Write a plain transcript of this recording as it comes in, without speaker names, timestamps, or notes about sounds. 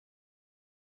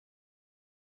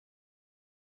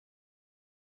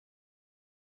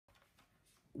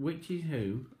Which is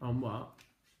who on what?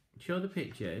 Show the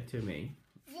picture to me.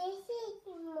 This is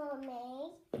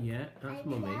Mummy. Yeah, that's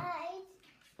and Mummy. That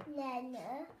is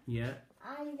Nana. Yeah.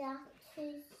 And that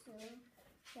is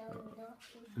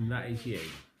And that is you.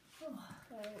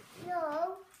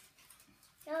 No.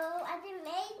 No, I didn't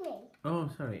make me. Oh,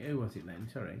 sorry. Who was it then?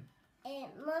 Sorry.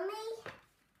 Mummy.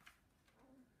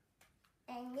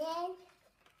 And then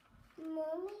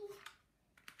Mummy,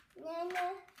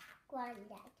 Nana,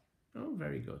 Granddad. Oh,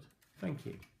 very good. Thank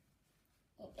you.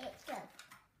 It's good.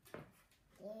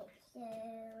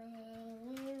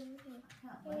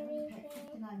 Can't buy any pet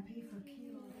 59p for a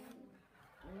kilo.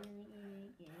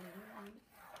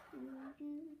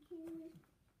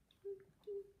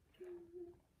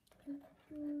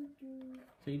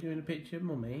 So you're doing a picture of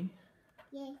Mummy?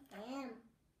 Yes, I am.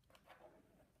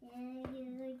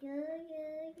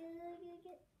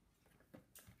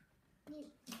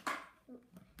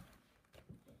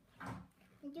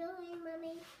 Do it,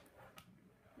 Mummy.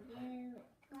 Do it,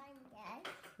 Granddad.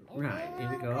 Right, here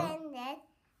we go. Granddad,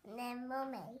 and then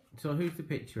Mummy. So who's the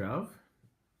picture of?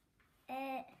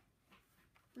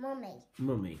 Mummy.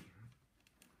 Mummy.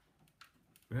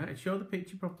 Right, show the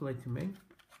picture properly to me.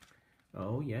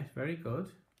 Oh, yes, very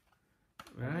good.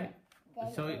 Right.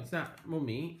 So it's that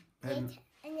Mummy. And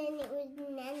then it was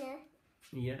Nana.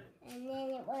 Yeah. And then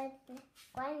it was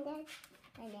Granddad.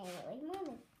 And then it was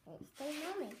Mummy. And it's still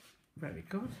Mummy. Very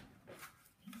good.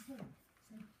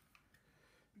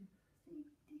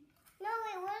 No,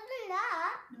 it wasn't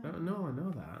that. Oh, no, I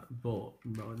know that. But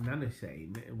Nana's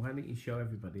saying, why don't you show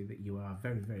everybody that you are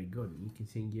very, very good and you can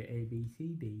sing your A, B,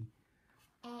 C, D.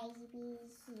 A, B,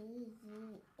 C, D,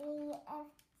 E, F,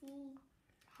 G,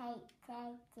 H,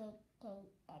 I, J, K,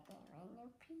 L, M, N, O,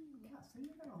 P. Can't see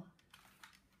it all.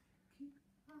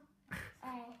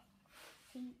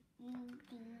 C, E,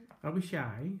 D. Are we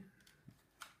shy?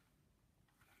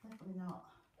 Definitely not.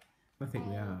 I think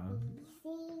we are. B,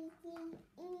 C, D,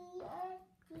 E, F,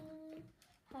 G,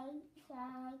 H,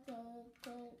 I, J, K,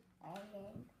 L,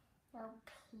 M, O,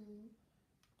 P.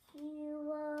 Q,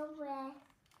 R, S,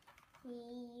 T,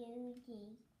 U, D.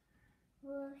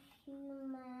 Wushu,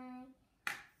 my,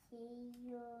 C,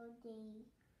 U, D.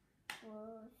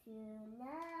 Wushu,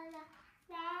 na, na,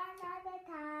 na, na, na,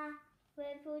 ta.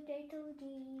 Where potato D.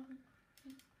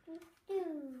 Do.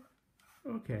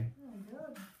 Okay.